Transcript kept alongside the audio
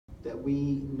that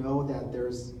we know that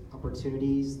there's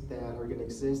opportunities that are going to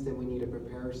exist and we need to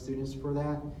prepare our students for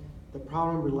that. The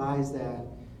problem relies that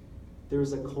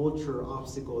there's a culture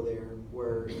obstacle there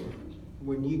where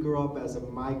when you grow up as a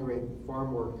migrant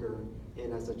farm worker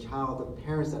and as a child of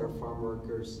parents that are farm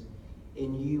workers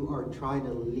and you are trying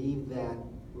to leave that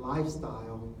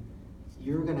lifestyle,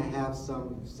 you're going to have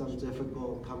some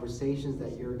difficult conversations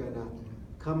that you're going to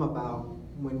come about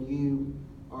when you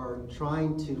are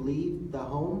trying to leave the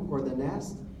home or the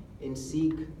nest and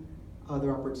seek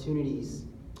other opportunities.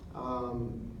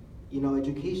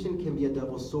 Education can be a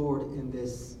double sword in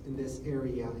this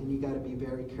area, and you got to be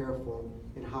very careful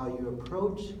in how you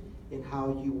approach and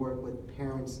how you work with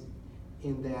parents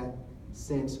in that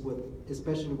sense,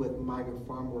 especially with migrant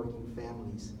farm working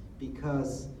families,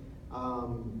 because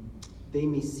they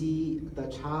may see the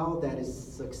child that is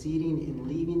succeeding in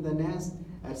leaving the nest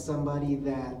as somebody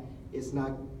that is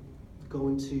not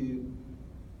going to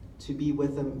be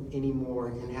with them anymore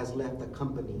and has left the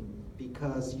company,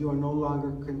 because you are no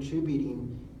longer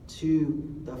contributing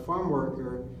to the farm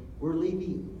worker. We're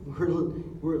living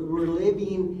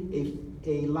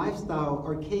a lifestyle,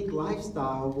 archaic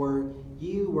lifestyle, where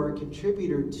you were a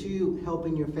contributor to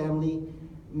helping your family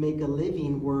make a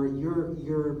living, where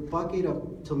your bucket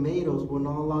of tomatoes will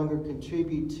no longer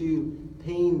contribute to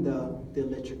paying the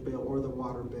electric bill or the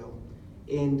water bill.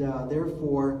 And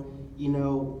therefore,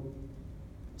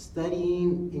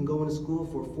 studying and going to school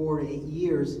for 4 to 8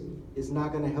 years is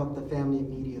not going to help the family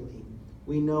immediately.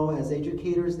 We know as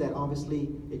educators that obviously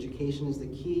education is the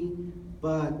key,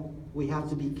 but we have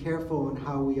to be careful in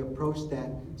how we approach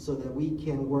that so that we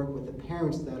can work with the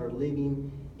parents that are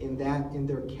living in that, and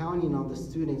they're counting on the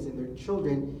students and their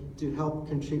children to help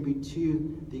contribute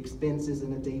to the expenses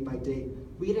in a day by day.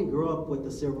 We didn't grow up with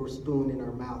a silver spoon in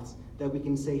our mouths that we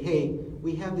can say, hey,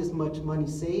 we have this much money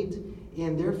saved,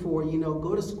 and therefore,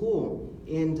 go to school,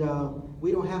 and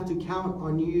we don't have to count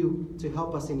on you to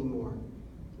help us anymore.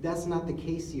 That's not the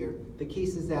case here. The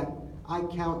case is that I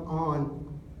count on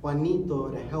Juanito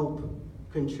to help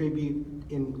contribute,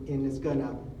 and it's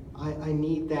gonna, I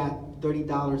need that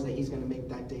 $30 that he's gonna make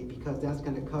that day, because that's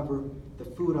gonna cover the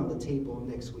food on the table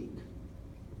next week.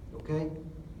 Okay?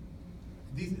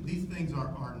 These things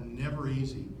are never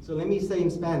easy. So let me say in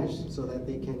Spanish so that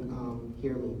they can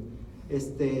hear me.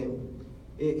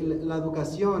 La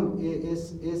educación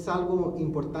es algo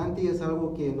importante y es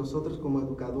algo que nosotros como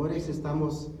educadores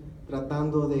estamos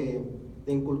tratando de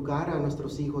inculcar a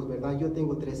nuestros hijos, ¿verdad? Yo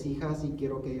tengo 3 hijas y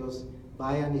quiero que ellos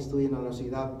vayan y estudien a la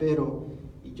ciudad, pero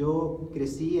yo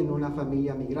crecí en una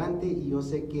familia migrante y yo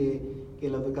sé que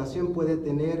la educación puede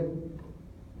tener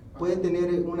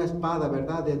una espada,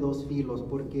 ¿verdad?, de 2 filos,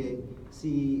 porque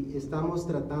si estamos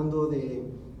tratando de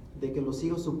que los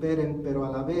hijos superen, pero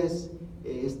a la vez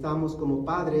estamos como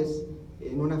padres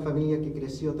en una familia que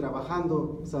creció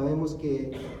trabajando, sabemos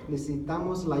que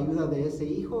necesitamos la ayuda de ese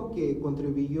hijo que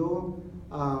contribuyó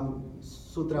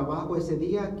su trabajo ese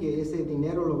día, que ese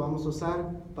dinero lo vamos a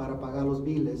usar para pagar los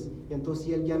biles. Entonces,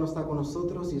 si él ya no está con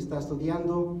nosotros y está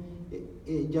estudiando,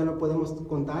 ya no podemos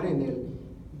contar en él.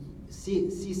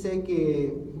 Sí sé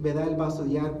que, ¿verdad?, él va a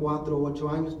estudiar 4 o 8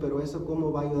 años, pero eso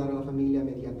cómo va a ayudar a la familia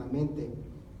inmediatamente.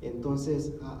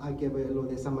 Entonces hay que verlo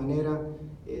de esa manera.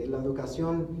 La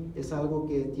educación es algo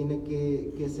que tiene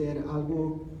que ser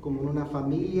algo como una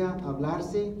familia,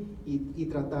 hablarse y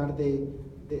tratar de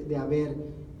haber.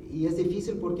 Y es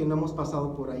difícil porque no hemos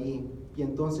pasado por ahí. Y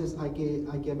entonces hay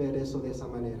que ver eso de esa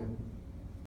manera.